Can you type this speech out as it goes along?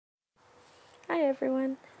Hi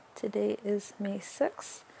everyone, today is May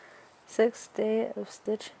 6th, 6th day of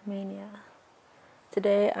Stitch Mania.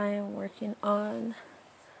 Today I am working on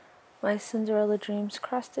my Cinderella Dreams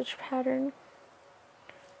cross-stitch pattern,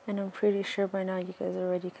 and I'm pretty sure by now you guys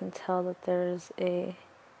already can tell that there's a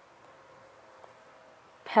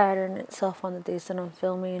pattern itself on the days that I'm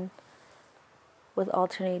filming, with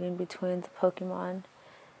alternating between the Pokemon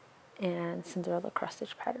and Cinderella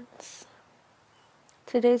cross-stitch patterns.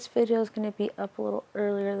 Today's video is going to be up a little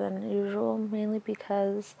earlier than usual, mainly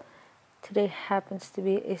because today happens to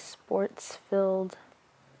be a sports-filled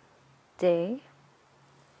day.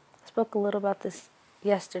 I spoke a little about this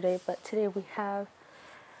yesterday, but today we have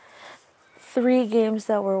 3 games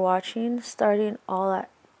that we're watching, starting all at,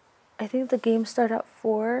 I think the games start at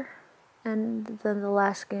 4, and then the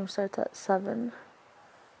last game starts at 7.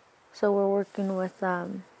 So we're working with, what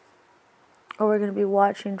we're going to be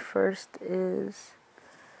watching first is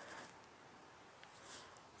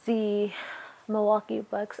the Milwaukee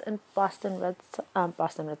Bucks and Boston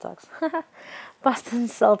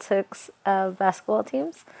Celtics basketball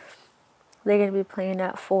teams. They're going to be playing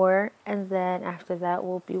at 4, and then after that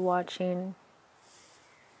we'll be watching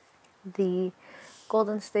the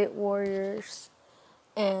Golden State Warriors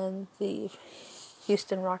and the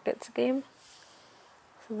Houston Rockets game.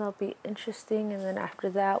 So that'll be interesting, and then after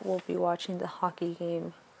that we'll be watching the hockey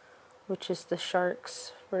game, which is the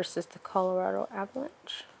Sharks versus the Colorado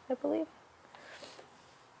Avalanche, I believe.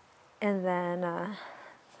 And then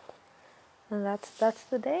and that's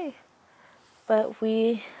the day. But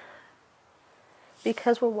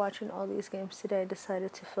because we're watching all these games today, I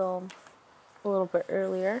decided to film a little bit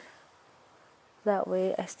earlier. That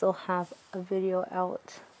way I still have a video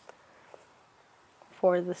out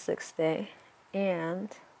for the 6th day, and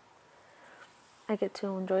I get to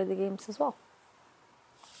enjoy the games as well.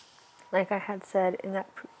 Like I had said in that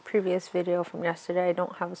previous video from yesterday, I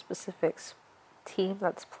don't have a specific team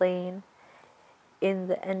that's playing in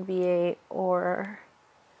the NBA or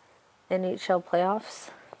NHL playoffs.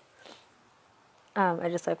 I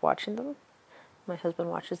just like watching them. My husband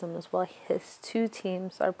watches them as well. His 2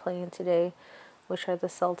 teams are playing today, which are the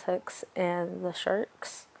Celtics and the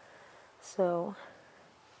Sharks. So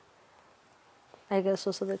I guess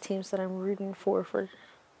those are the teams that I'm rooting for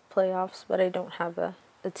playoffs, but I don't have a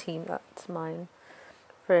team that's mine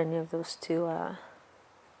for any of those 2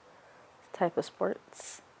 type of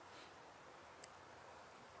sports.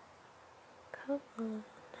 Come on.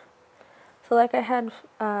 So like I had,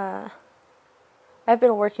 I've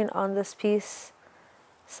been working on this piece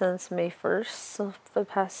since May 1st, so for the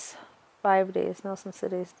past 5 days now, since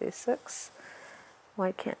today's day 6.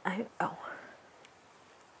 Why can't I? Oh.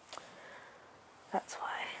 That's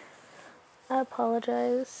why. I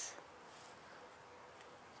apologize.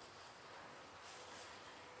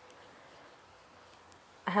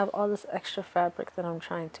 I have all this extra fabric that I'm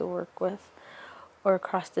trying to work with or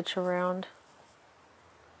cross stitch around,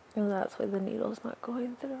 and that's why the needle's not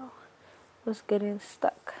going through. It was getting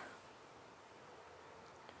stuck.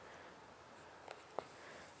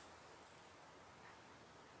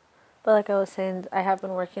 But like I was saying, I have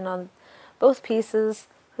been working on both pieces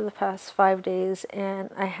for the past 5 days, and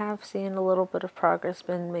I have seen a little bit of progress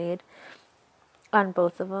been made on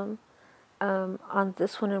both of them. On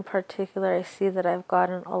this one in particular, I see that I've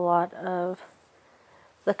gotten a lot of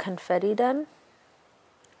the confetti done.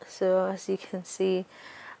 So as you can see,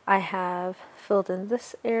 I have filled in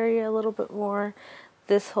this area a little bit more.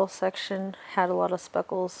 This whole section had a lot of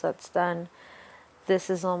speckles. That's done. This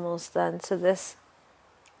is almost done. So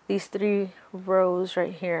these 3 rows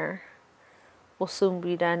right here will soon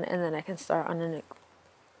be done, and then I can start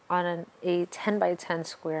on a 10 by 10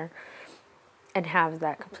 square and have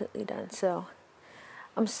that completely done. So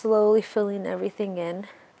I'm slowly filling everything in.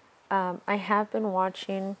 I have been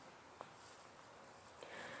watching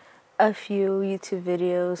a few YouTube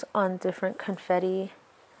videos on different confetti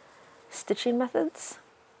stitching methods,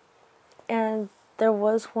 and there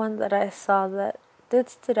was one that I saw that did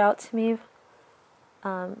stood out to me,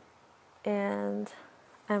 and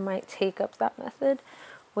I might take up that method,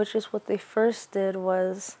 which is what they first did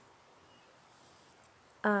was,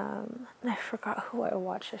 I forgot who I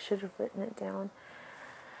watched, I should have written it down,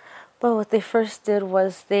 but what they first did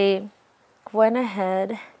was they went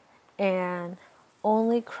ahead and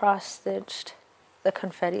only cross-stitched the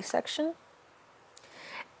confetti section,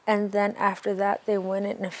 and then after that they went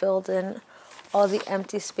in and filled in all the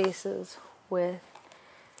empty spaces with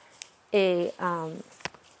the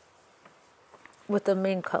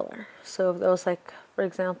main color. So if there was, like, for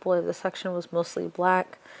example, if the section was mostly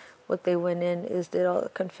black, what they went in is did all the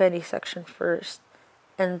confetti section first,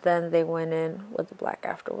 and then they went in with the black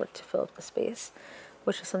afterward to fill up the space,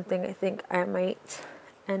 which is something I think I might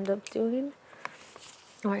end up doing.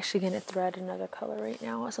 I'm actually going to thread another color right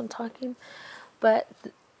now as I'm talking. But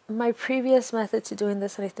my previous method to doing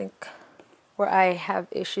this, and I think where I have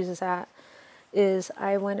issues is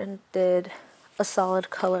I went and did a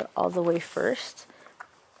solid color all the way first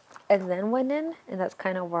and then went in. And that's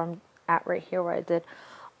kind of where I'm at right here, where I did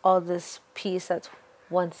all this piece that's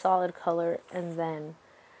one solid color and then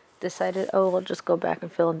decided, oh, I'll just go back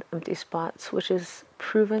and fill in empty spots, which is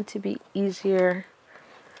proven to be easier.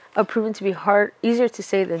 Proven to be easier to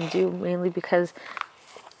say than do, mainly because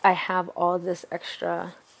I have all this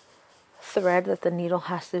extra thread that the needle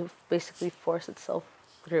has to basically force itself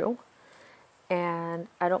through, and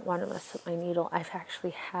I don't want to mess up my needle. I've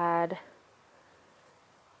actually had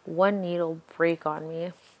one needle break on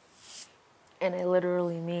me, and I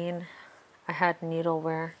literally mean I had a needle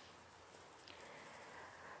where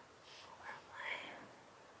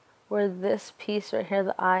this piece right here,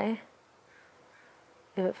 the eye,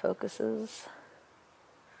 if it focuses,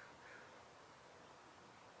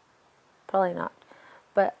 probably not,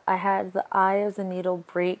 but I had the eye of the needle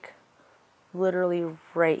break literally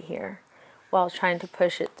right here while trying to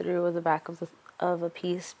push it through the back of a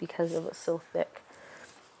piece because it was so thick.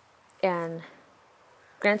 And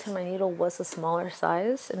granted, my needle was a smaller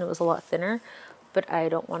size and it was a lot thinner, but I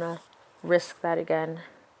don't want to risk that again.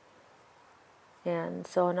 And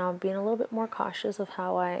so now I'm being a little bit more cautious of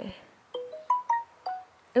how I...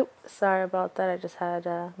 Oops, sorry about that. I just had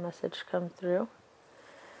a message come through.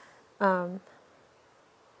 But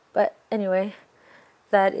anyway,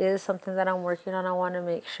 that is something that I'm working on. I want to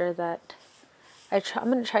make sure that I'm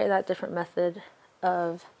going to try that different method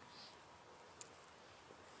of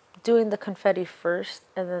doing the confetti first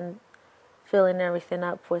and then filling everything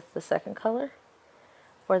up with the second color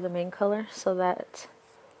or the main color, so that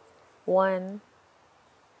one,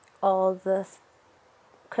 all the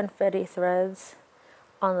confetti threads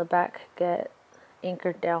on the back get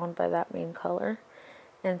anchored down by that main color,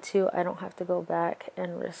 and two, I don't have to go back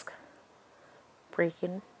and risk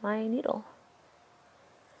breaking my needle.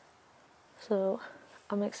 So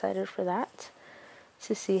I'm excited for that,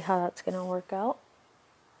 to see how that's going to work out.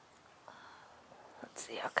 Let's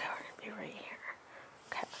see, okay, we're going to be right here.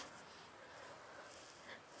 Okay.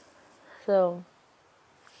 So,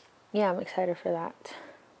 yeah, I'm excited for that.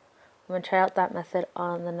 I'm going to try out that method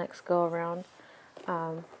on the next go around,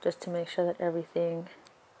 just to make sure that everything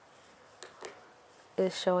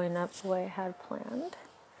is showing up the way I had planned.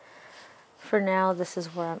 For now, this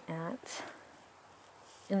is where I'm at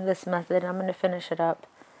in this method. I'm going to finish it up,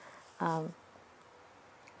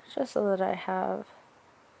 just so that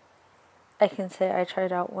I can say I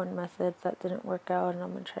tried out one method that didn't work out and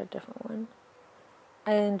I'm going to try a different one.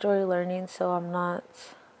 I enjoy learning, so I'm not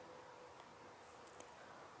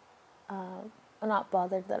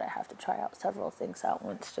bothered that I have to try out several things at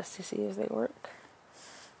once just to see if they work.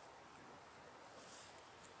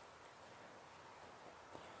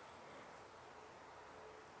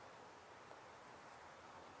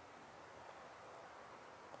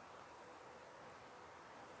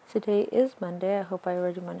 Today is Monday. I hope I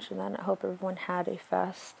already mentioned that. I hope everyone had a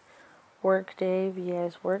fast work day. If you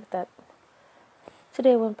guys worked, that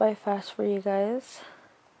today went by fast for you guys.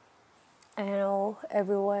 I know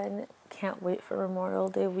everyone can't wait for Memorial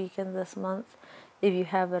Day weekend this month. If you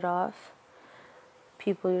have it off,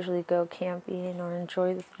 people usually go camping or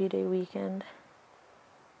enjoy the 3-day weekend.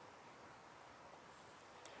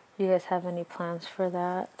 Do you guys have any plans for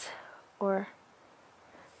that, or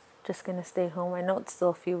just gonna stay home? I know it's still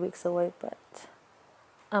a few weeks away, but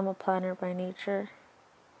I'm a planner by nature,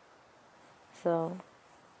 so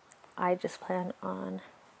I just plan on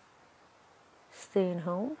staying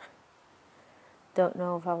home. Don't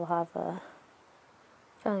know if I will have a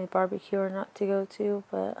family barbecue or not to go to,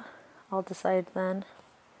 but I'll decide then.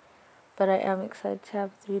 But I am excited to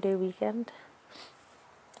have a 3-day weekend.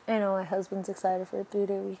 I know my husband's excited for a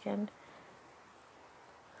 3-day weekend.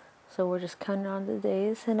 So we're just counting on the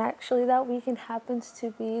days. And actually that weekend happens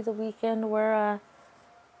to be the weekend where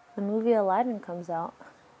the movie Aladdin comes out.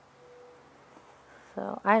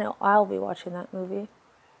 So I know I'll be watching that movie.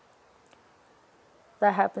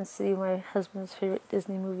 That happens to be my husband's favorite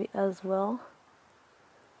Disney movie as well.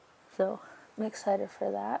 So I'm excited for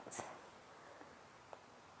that.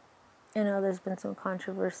 I know there's been some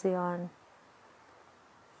controversy on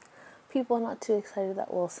people not too excited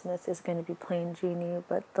that Will Smith is going to be playing Genie,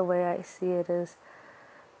 but the way I see it is,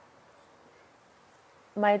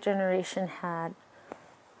 my generation had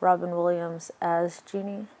Robin Williams as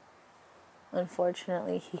Genie.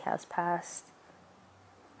 Unfortunately, he has passed.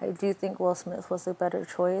 I do think Will Smith was a better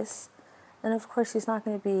choice. And of course, he's not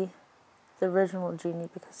going to be the original genie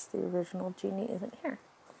because the original genie isn't here.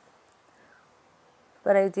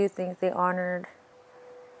 But I do think they honored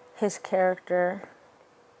his character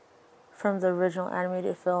from the original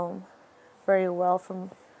animated film very well from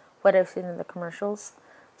what I've seen in the commercials.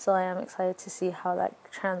 So I am excited to see how that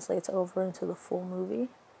translates over into the full movie.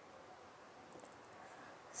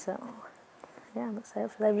 So yeah, I'm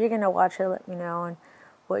excited for that. If you're going to watch it, let me know and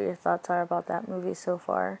what your thoughts are about that movie so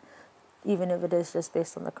far. Even if it is just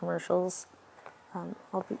based on the commercials,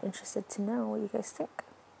 I'll be interested to know what you guys think.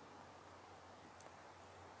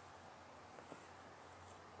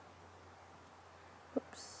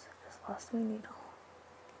 Oops, I just lost my needle.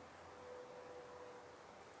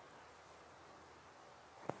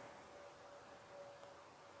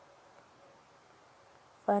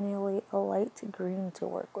 Finally, a light green to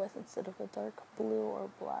work with instead of a dark blue or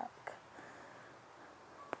black.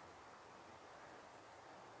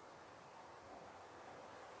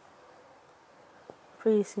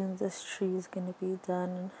 Pretty soon this tree is going to be done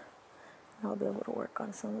and I'll be able to work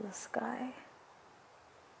on some of the sky.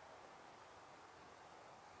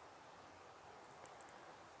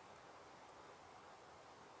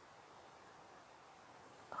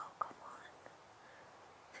 Oh, come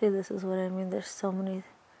on. See, this is what I mean. There's so many,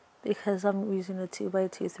 because I'm using a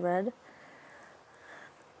 2x2 thread.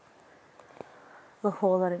 The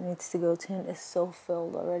hole that it needs to go to is so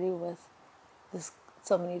filled already with this,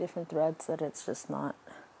 so many different threads that it's just not,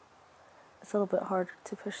 it's a little bit harder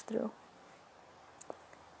to push through.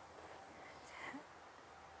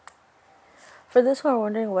 For this one,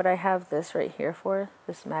 wondering what I have this right here for,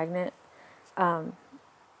 this magnet. I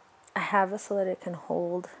have it so that it can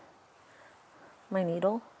hold my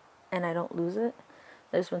needle and I don't lose it.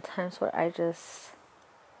 There's been times where I just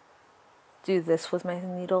do this with my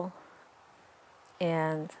needle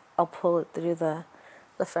and I'll pull it through the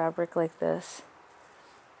fabric like this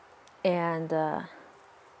and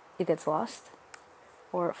it gets lost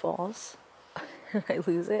or it falls and I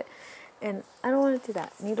lose it. And I don't want to do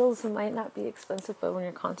that. Needles might not be expensive, but when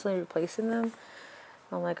you're constantly replacing them,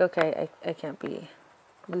 I'm like, okay, I can't be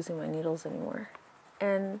losing my needles anymore.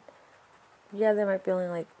 And yeah, they might be only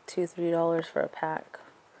like $2-3 for a pack,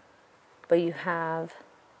 but you have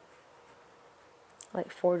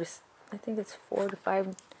like I think it's 4 to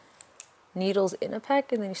 5 needles in a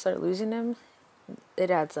pack, and then you start losing them.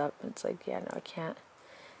 It adds up. It's like, yeah, no,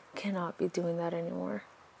 cannot be doing that anymore.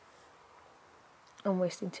 I'm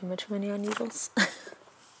wasting too much money on needles.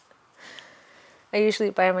 I usually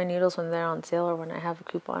buy my needles when they're on sale or when I have a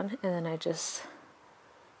coupon, and then I just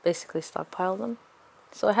basically stockpile them.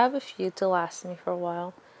 So I have a few to last me for a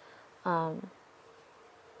while, but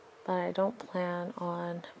I don't plan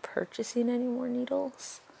on purchasing any more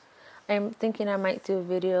needles. I'm thinking I might do a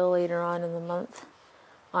video later on in the month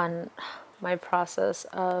on my process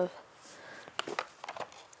of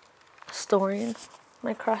storing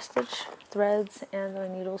my cross stitch threads and my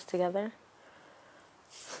needles together.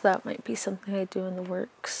 So that might be something I do in the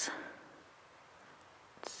works.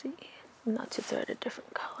 Let's see, not to thread a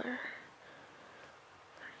different color.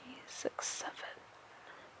 3, 6, 7.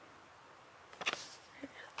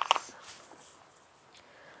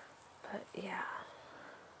 But yeah,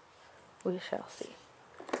 we shall see.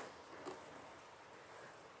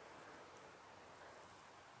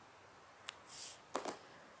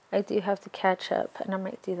 I do have to catch up, and I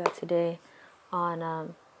might do that today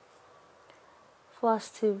on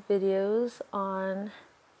FlossTube videos on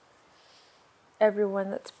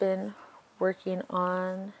everyone that's been working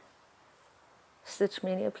on Stitch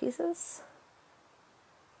Maynia pieces.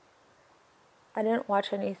 I didn't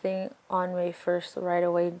watch anything on May 1st right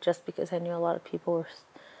away just because I knew a lot of people were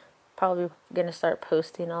probably going to start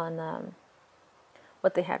posting on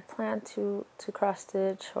what they had planned to cross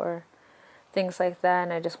stitch or things like that,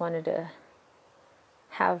 and I just wanted to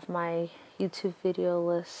have my YouTube video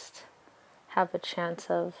list have a chance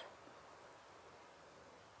of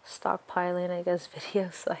stockpiling, I guess,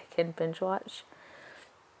 videos so I can binge watch.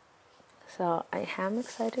 So I am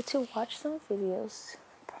excited to watch some videos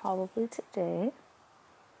probably today.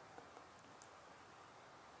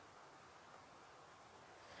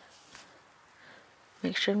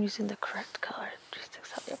 Make sure I'm using the correct color.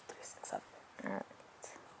 367. Yep, 367. All right.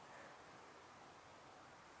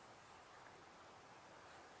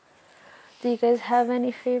 Do you guys have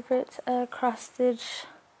any favorite cross stitch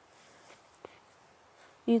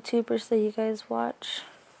YouTubers that you guys watch?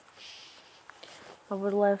 I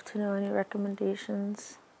would love to know any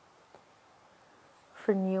recommendations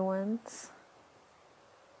for new ones.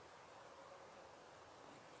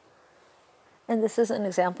 And this is an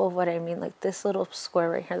example of what I mean. Like this little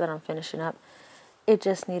square right here that I'm finishing up, it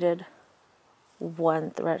just needed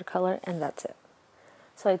one thread color and that's it.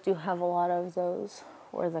 So I do have a lot of those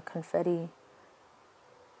where the confetti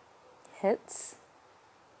hits.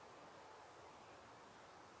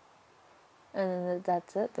 And then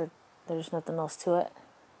that's it. There's nothing else to it.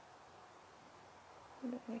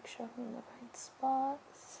 I'm going to make sure I'm in the right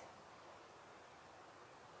spots.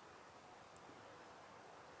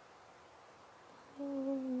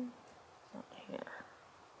 Not here.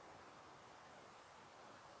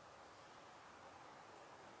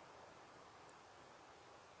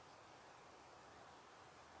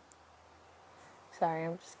 Sorry,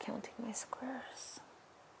 I'm just counting my squares.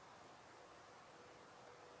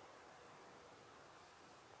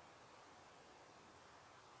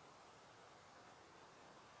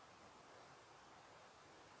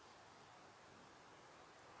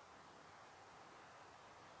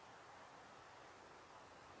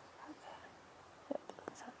 Yep,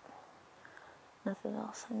 that's it. Nothing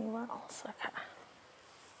else anywhere else. Okay.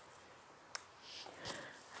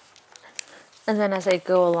 And then as I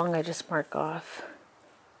go along, I just mark off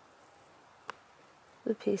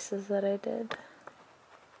the pieces that I did.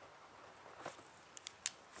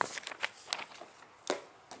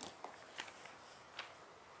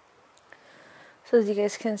 So as you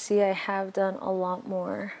guys can see, I have done a lot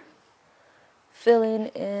more filling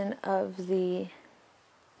in of the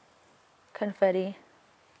confetti.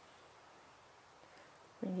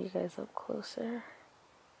 Bring you guys up closer.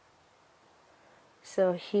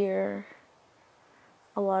 So here,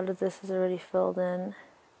 a lot of this is already filled in.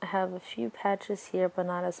 I have a few patches here, but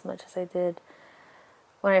not as much as I did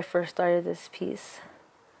when I first started this piece.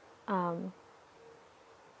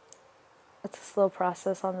 It's a slow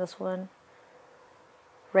process on this one.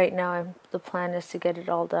 Right now, the plan is to get it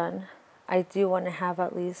all done. I do want to have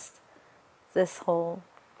at least this whole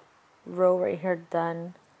row right here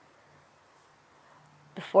done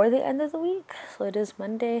before the end of the week. So it is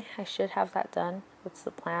Monday. I should have that done. That's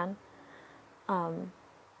the plan.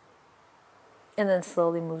 And then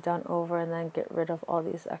slowly move down over and then get rid of all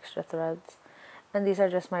these extra threads. And these are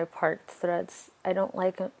just my part threads. I don't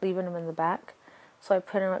like leaving them in the back, so I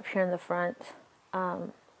put them up here in the front.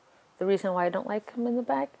 The reason why I don't like them in the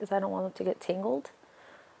back is I don't want them to get tangled.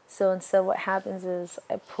 So instead what happens is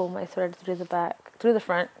I pull my thread through the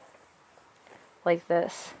front, like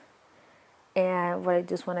this. And what I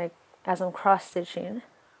do is as I'm cross stitching,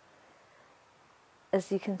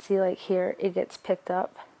 as you can see, like here, it gets picked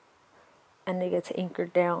up and it gets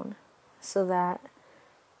anchored down so that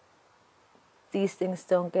these things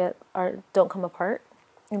don't come apart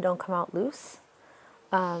and don't come out loose.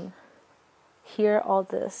 Here, all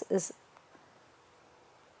this is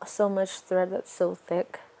so much thread that's so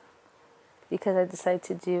thick because I decided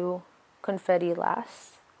to do confetti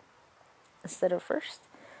last instead of first.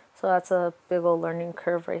 So that's a big old learning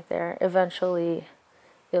curve right there. Eventually,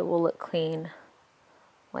 it will look clean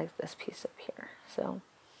like this piece up here. So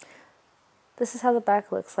this is how the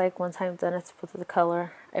back looks like once I'm done with the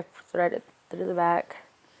color. I thread it through the back.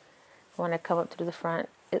 When I come up through the front,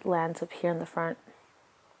 it lands up here in the front.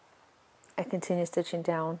 I continue stitching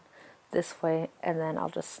down this way, and then I'll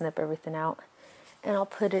just snip everything out. And I'll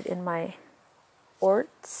put it in my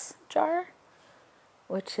orts jar,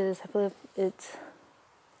 which is, I believe it's,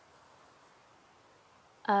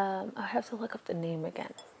 I have to look up the name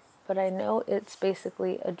again. But I know it's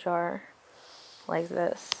basically a jar like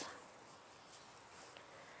this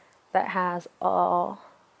that has all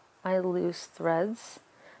my loose threads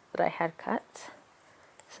that I had cut.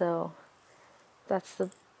 So that's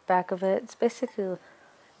the back of it. It's basically,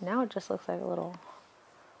 now it just looks like a little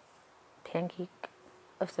pancake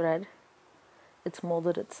of thread. It's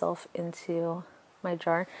molded itself into my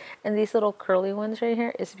jar. And these little curly ones right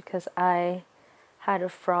here is because I had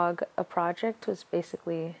a project was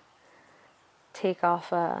basically take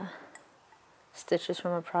off stitches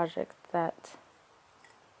from a project that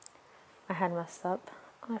I had messed up.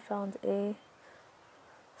 I found a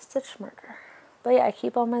stitch marker. But yeah, I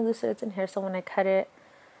keep all my loose threads in here, so when I cut it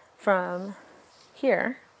from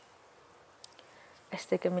here, I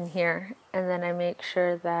stick them in here, and then I make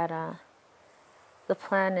sure that the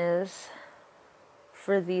plan is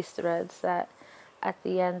for these threads that at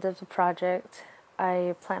the end of the project,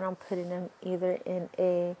 I plan on putting them either in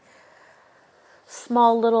a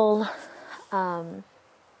small little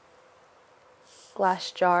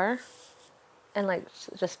glass jar and like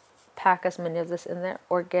just pack as many of this in there,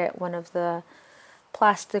 or get one of the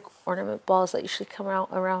plastic ornament balls that usually come out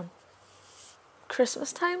around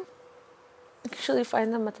Christmas time. You usually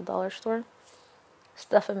find them at the dollar store.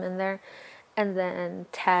 Stuff them in there, and then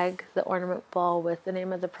tag the ornament ball with the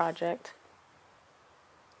name of the project.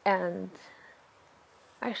 And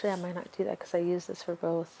actually, I might not do that because I use this for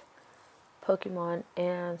both Pokemon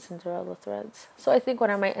and Cinderella threads. So I think what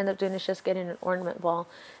I might end up doing is just getting an ornament ball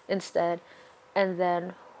instead. And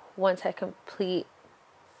then once I complete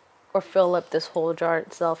or fill up this whole jar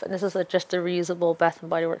itself, and this is just a reusable Bath &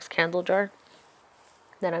 Body Works candle jar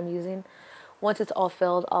that I'm using. Once it's all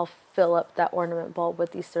filled, I'll fill up that ornament ball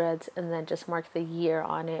with these threads and then just mark the year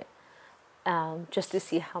on it, just to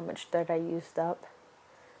see how much thread I used up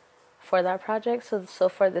for that project. So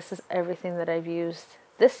far this is everything that I've used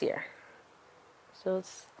this year. So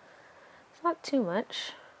it's not too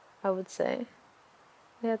much, I would say.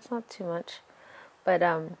 Yeah, it's not too much. But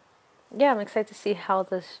yeah, I'm excited to see how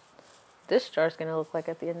this jar is going to look like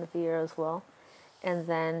at the end of the year as well. And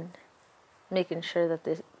then making sure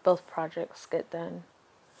that both projects get done.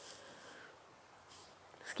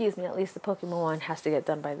 Excuse me, at least the Pokemon one has to get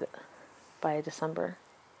done by December.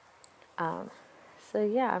 So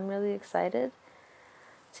yeah, I'm really excited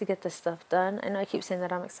to get this stuff done. I know I keep saying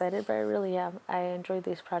that I'm excited, but I really am. I enjoy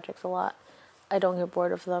these projects a lot. I don't get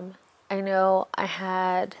bored of them. I know I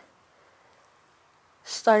had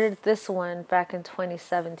started this one back in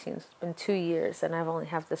 2017. It's been 2 years and I've only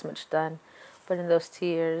have this much done. But in those 2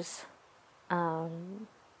 years,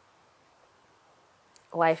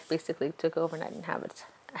 life basically took over and I didn't have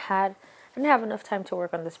enough time to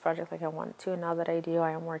work on this project like I wanted to, and now that I do,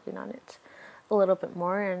 I am working on it a little bit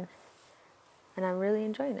more, and I'm really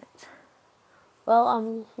enjoying it. Well,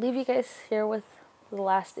 I'll leave you guys here with the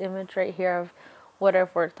last image right here of what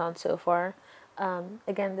I've worked on so far.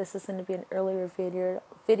 Again, this is going to be an earlier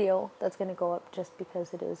video that's going to go up just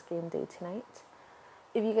because it is game day tonight.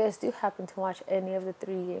 If you guys do happen to watch any of the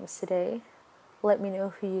 3 games today, let me know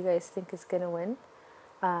who you guys think is going to win,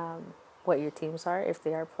 what your teams are if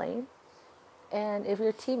they are playing, and if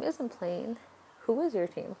your team isn't playing, who is your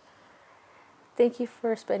team? Thank you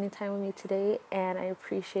for spending time with me today, and I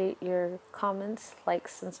appreciate your comments,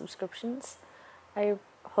 likes, and subscriptions. I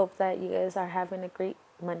hope that you guys are having a great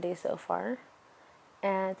Monday so far,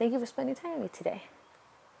 and thank you for spending time with me today.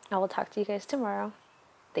 I will talk to you guys tomorrow.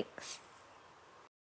 Thanks.